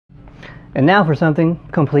And now for something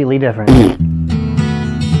completely different.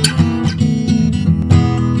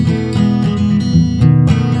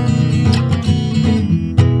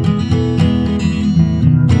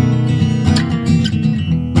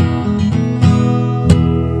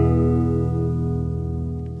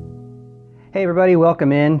 Hey everybody,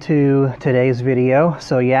 welcome into today's video.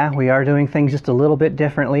 So yeah, we are doing things just a little bit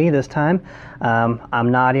differently this time.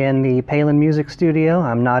 I'm not in the Palin Music Studio.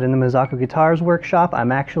 I'm not in the Mazzocco Guitars workshop.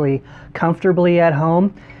 I'm actually comfortably at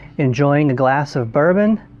home enjoying a glass of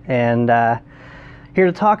bourbon and here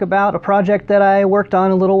to talk about a project that I worked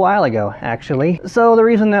on a little while ago, actually. So the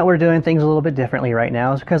reason that we're doing things a little bit differently right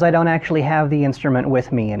now is because I don't actually have the instrument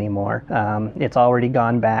with me anymore. It's already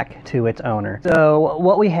gone back to its owner. So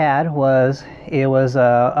what we had was, it was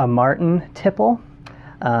a Martin Tiple.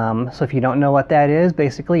 So if you don't know what that is,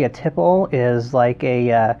 basically a Tiple is like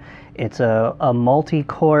it's a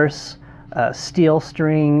multi-course steel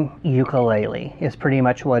string ukulele is pretty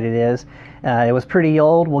much what it is. It was pretty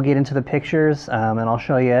old. We'll get into the pictures and I'll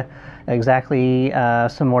show you exactly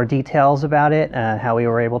some more details about it, how we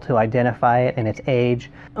were able to identify it and its age.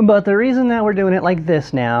 But the reason that we're doing it like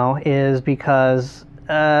this now is because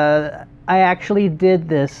I actually did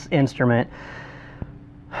this instrument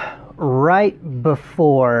right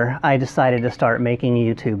before I decided to start making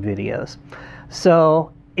YouTube videos.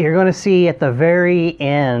 So you're going to see at the very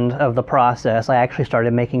end of the process, I actually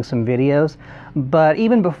started making some videos. But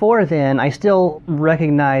even before then, I still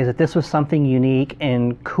recognized that this was something unique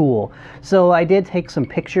and cool. So I did take some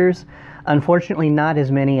pictures. Unfortunately, not as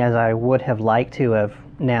many as I would have liked to have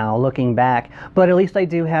now, looking back. But at least I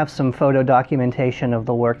do have some photo documentation of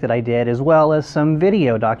the work that I did, as well as some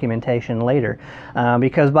video documentation later.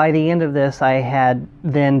 Because by the end of this, I had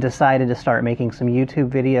then decided to start making some YouTube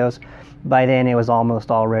videos. By then it was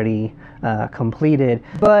almost already completed,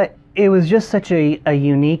 but it was just such a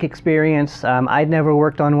unique experience. I'd never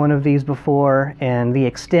worked on one of these before, and the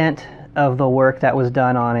extent of the work that was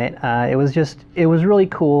done on it, it was really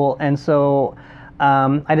cool. And so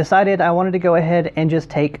I decided I wanted to go ahead and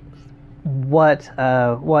just take what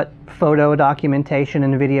photo documentation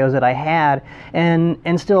and videos that I had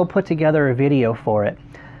and still put together a video for it,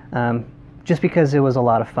 just because it was a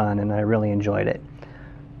lot of fun and I really enjoyed it.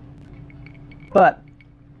 But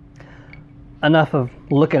enough of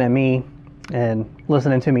looking at me and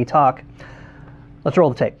listening to me talk. Let's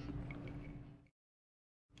roll the tape.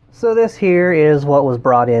 So this here is what was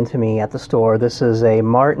brought in to me at the store. This is a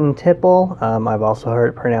Martin Tiple. I've also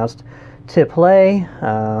heard it pronounced Tiple,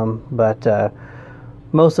 but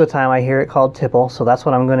most of the time I hear it called Tiple, so that's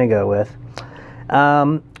what I'm going to go with.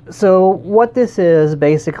 So what this is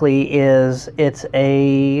basically is it's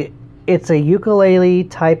a ukulele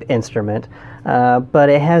type instrument. But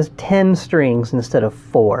it has 10 strings instead of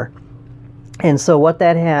 4. And so what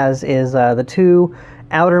that has is the two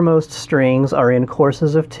outermost strings are in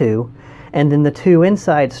courses of 2, and then the two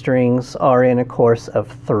inside strings are in a course of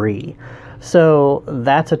 3. So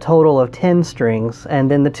that's a total of 10 strings,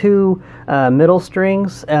 and then the two middle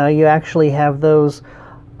strings, you actually have those,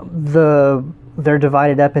 they're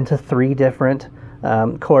divided up into 3 different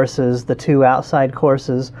courses. The two outside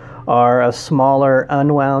courses are a smaller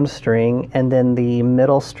unwound string, and then the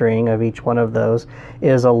middle string of each one of those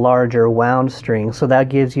is a larger wound string. So that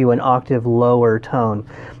gives you an octave lower tone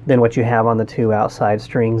than what you have on the two outside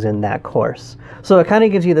strings in that course. So it kind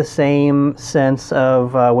of gives you the same sense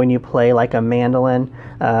of when you play like a mandolin,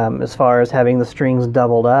 as far as having the strings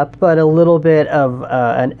doubled up, but a little bit of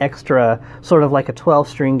an extra, sort of like a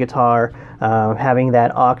 12-string guitar, having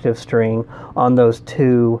that octave string on those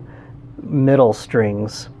two middle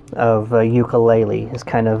strings of ukulele is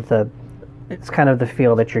kind of the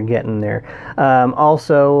feel that you're getting there.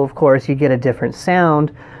 Also, of course, you get a different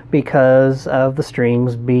sound because of the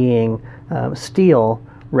strings being steel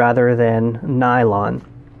rather than nylon.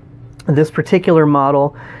 This particular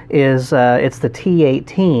model is it's the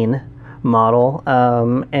T-18 model,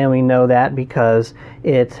 and we know that because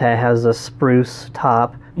it has a spruce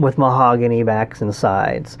top with mahogany backs and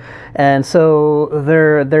sides. And so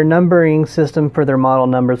their numbering system for their model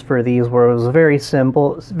numbers for these was very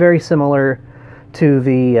simple, very similar to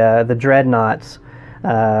the Dreadnoughts.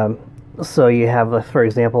 So you have, for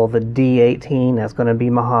example, the D-18, that's going to be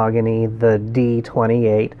mahogany. The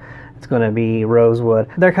D-28, it's going to be rosewood.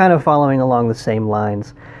 They're kind of following along the same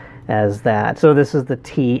lines as that. So this is the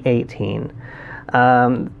T-18.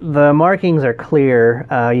 The markings are clear.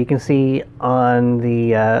 You can see on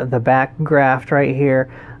the back graft right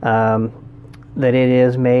here that it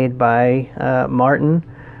is made by Martin.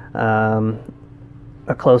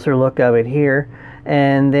 A closer look of it here,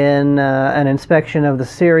 and then an inspection of the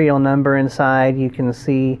serial number inside. You can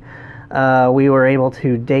see we were able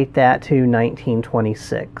to date that to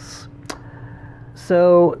 1926.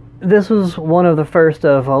 So this was one of the first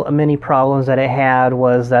of many problems that it had,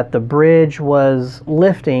 was that the bridge was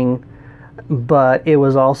lifting, but it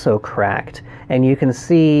was also cracked. And you can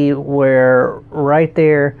see where, right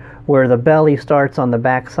there, where the belly starts on the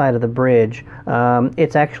back side of the bridge,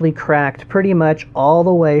 it's actually cracked pretty much all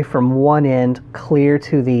the way from one end clear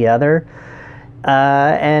to the other.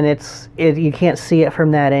 And you can't see it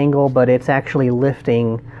from that angle, but it's actually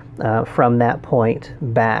lifting from that point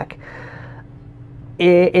back.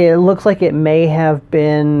 It looks like it may have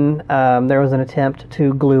been, there was an attempt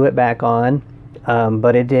to glue it back on,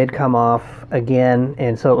 but it did come off again,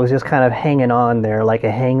 and so it was just kind of hanging on there like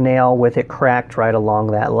a hangnail with it cracked right along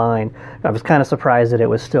that line. I was kind of surprised that it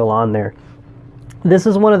was still on there. This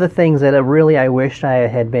is one of the things that I wished I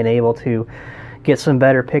had been able to get some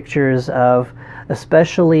better pictures of,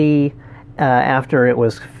 especially after it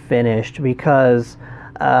was finished, because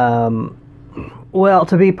well,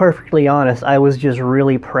 to be perfectly honest, I was just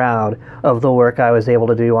really proud of the work I was able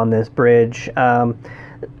to do on this bridge.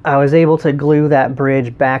 I was able to glue that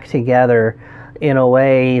bridge back together in a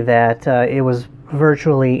way that it was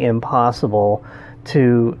virtually impossible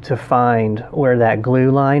to find where that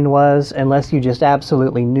glue line was, unless you just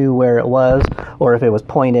absolutely knew where it was, or if it was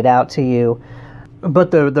pointed out to you.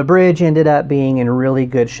 But the bridge ended up being in really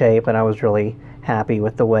good shape, and I was really happy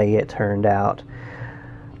with the way it turned out.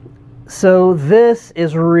 So this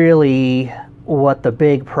is really what the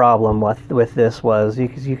big problem with this was.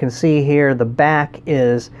 You can see here the back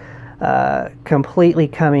is completely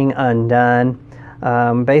coming undone.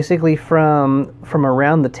 Basically from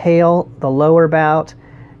around the tail, the lower bout,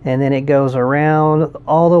 and then it goes around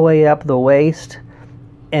all the way up the waist,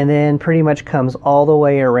 and then pretty much comes all the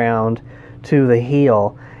way around to the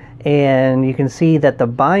heel. And you can see that the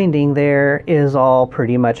binding there is all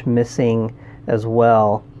pretty much missing as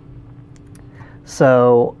well.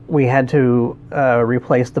 So we had to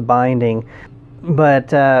replace the binding.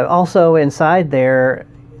 But also inside there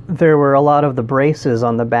were a lot of the braces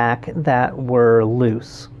on the back that were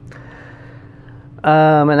loose.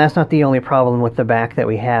 And that's not the only problem with the back that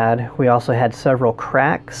we had. We also had several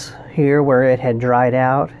cracks here where it had dried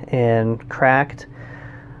out and cracked.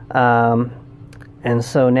 And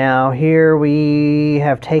so now here we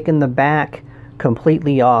have taken the back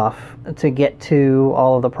completely off to get to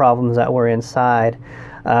all of the problems that were inside.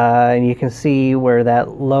 And you can see where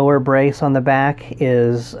that lower brace on the back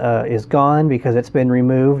is gone because it's been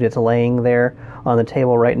removed. It's laying there on the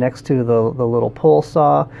table right next to the little pull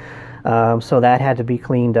saw. So that had to be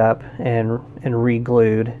cleaned up and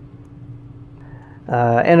re-glued.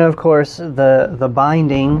 And of course the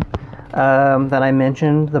binding that I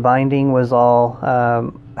mentioned, the binding was all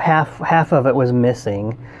half of it was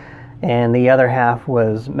missing, and the other half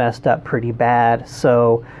was messed up pretty bad.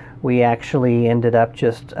 So we actually ended up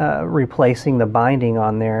just replacing the binding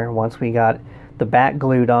on there once we got the back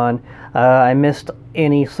glued on. I missed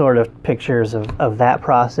any sort of pictures of that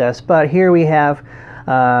process, but here we have,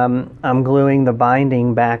 I'm gluing the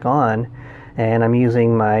binding back on, and I'm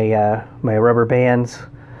using my my rubber bands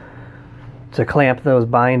to clamp those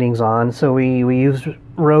bindings on. So we used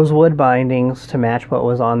rosewood bindings to match what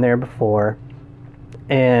was on there before,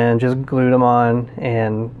 and just glued them on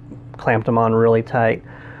and clamped them on really tight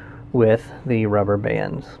with the rubber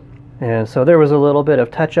bands. And so there was a little bit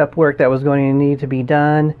of touch-up work that was going to need to be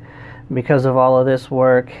done because of all of this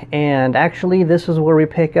work. And actually this is where we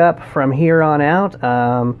pick up from here on out.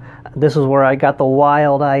 This is where I got the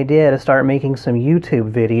wild idea to start making some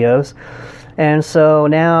YouTube videos. And so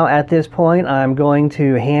now at this point I'm going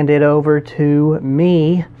to hand it over to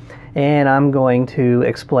me, and I'm going to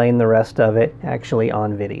explain the rest of it actually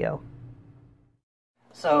on video.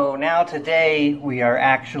 So now today we are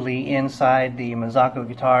actually inside the Mazzocco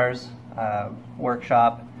Guitars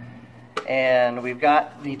workshop, and we've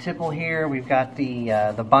got the tipple here, we've got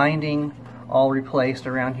the binding all replaced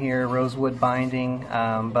around here, rosewood binding,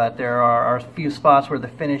 but there are a few spots where the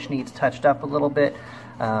finish needs touched up a little bit.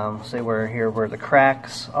 So we're here where the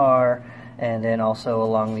cracks are, and then also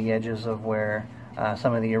along the edges of where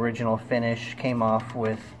some of the original finish came off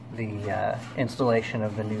with the installation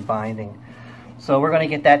of the new binding. So we're going to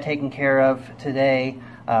get that taken care of today.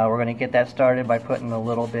 We're going to get that started by putting a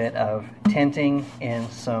little bit of tinting in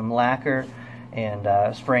some lacquer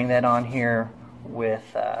and spraying that on here with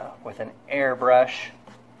an airbrush,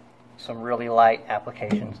 some really light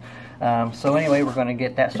applications. So anyway, we're going to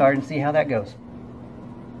get that started and see how that goes.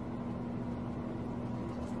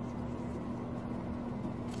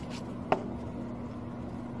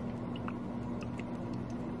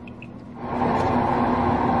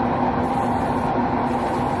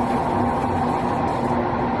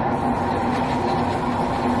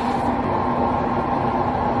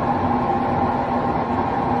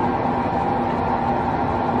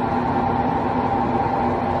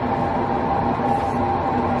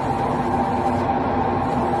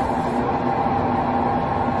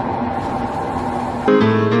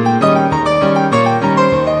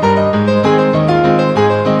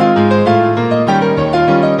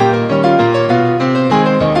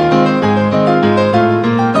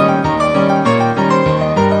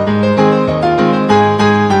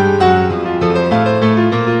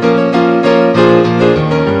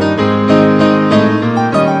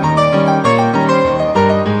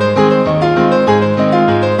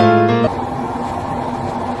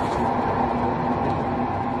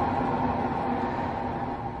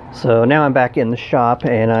 So now I'm back in the shop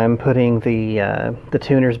and I'm putting the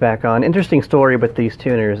tuners back on. Interesting story with these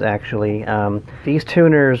tuners, actually. These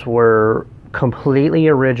tuners were completely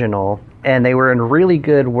original and they were in really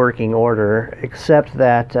good working order, except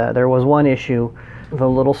that there was one issue. The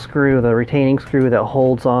little screw, the retaining screw that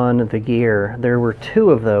holds on the gear, there were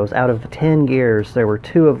 2 of those. Out of the 10 gears, there were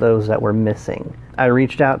 2 of those that were missing. I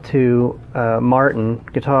reached out to Martin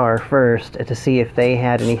Guitar first to see if they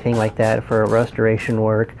had anything like that for restoration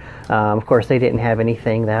work. Of course, they didn't have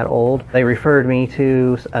anything that old. They referred me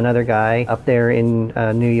to another guy up there in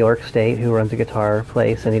New York State who runs a guitar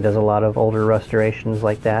place, and he does a lot of older restorations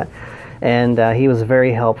like that. And he was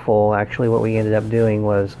very helpful. Actually, what we ended up doing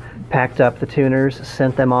was packed up the tuners,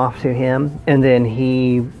 sent them off to him, and then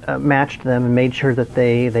he matched them and made sure that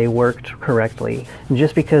they worked correctly. And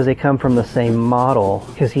just because they come from the same model,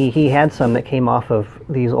 because he had some that came off of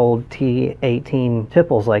these old T-18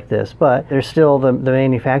 Tiples like this, but there's still the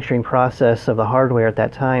manufacturing process of the hardware at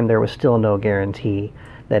that time, there was still no guarantee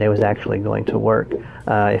that it was actually going to work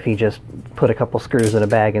if he just put a couple screws in a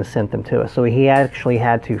bag and sent them to us. So he actually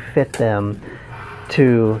had to fit them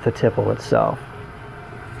to the tipple itself.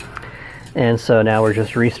 And so now we're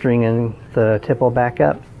just restringing the tipple back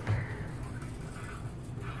up.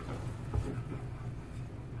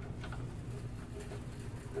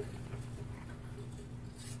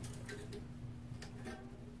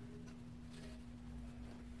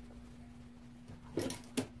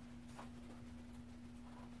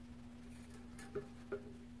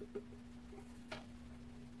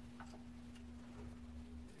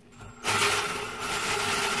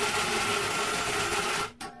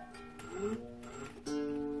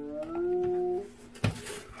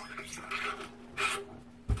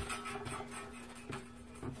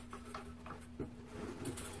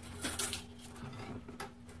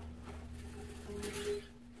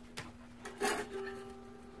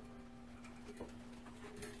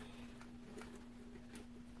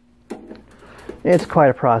 It's quite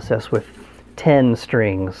a process with 10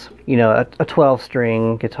 strings. You know, a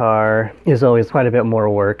 12-string guitar is always quite a bit more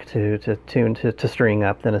work to tune to string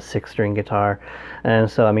up than a 6-string guitar.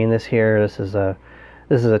 And so, I mean, this is a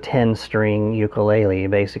 10-string ukulele.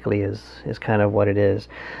 Basically, is kind of what it is.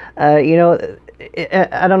 You know,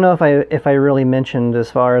 I don't know if I really mentioned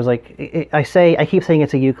as far as like I keep saying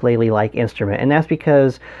it's a ukulele-like instrument, and that's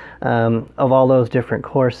because of all those different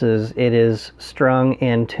courses, it is strung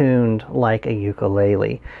and tuned like a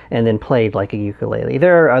ukulele, and then played like a ukulele.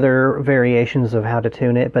 There are other variations of how to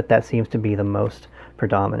tune it, but that seems to be the most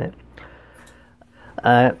predominant.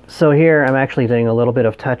 So here I'm actually doing a little bit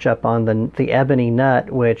of touch-up on the ebony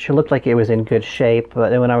nut, which looked like it was in good shape, but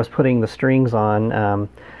then when I was putting the strings on,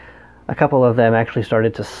 a couple of them actually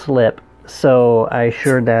started to slip. So I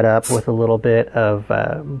shored that up with a little bit of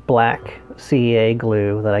black CEA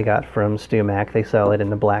glue that I got from StewMac. They sell it in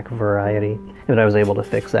the black variety, and I was able to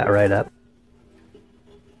fix that right up.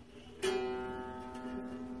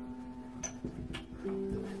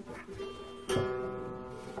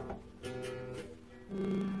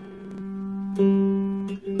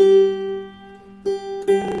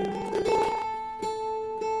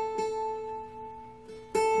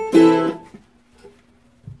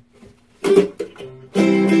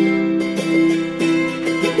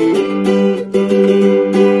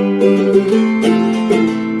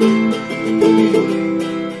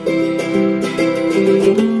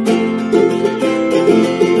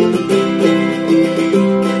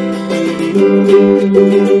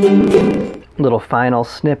 Little final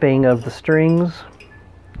snipping of the strings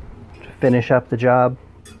to finish up the job.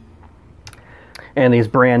 And these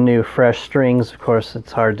brand new fresh strings, of course,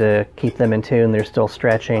 it's hard to keep them in tune. They're still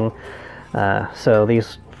stretching. So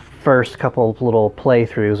these first couple little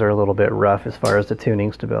playthroughs are a little bit rough as far as the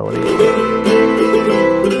tuning stability.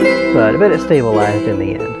 But it stabilized in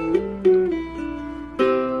the end.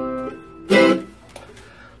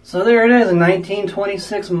 So there it is, a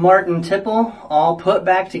 1926 Martin Tiple, all put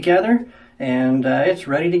back together, and it's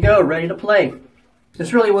ready to go, ready to play.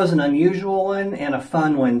 This really was an unusual one and a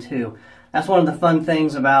fun one too. That's one of the fun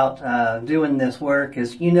things about doing this work,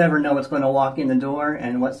 is you never know what's going to walk in the door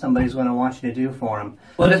and what somebody's going to want you to do for them.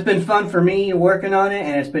 Well, it's been fun for me working on it,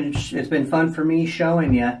 and it's been fun for me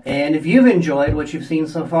showing you. And if you've enjoyed what you've seen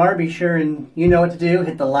so far, be sure and you know what to do.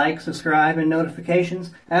 Hit the like, subscribe, and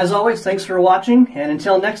notifications. As always, thanks for watching, and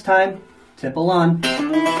until next time, tipple on.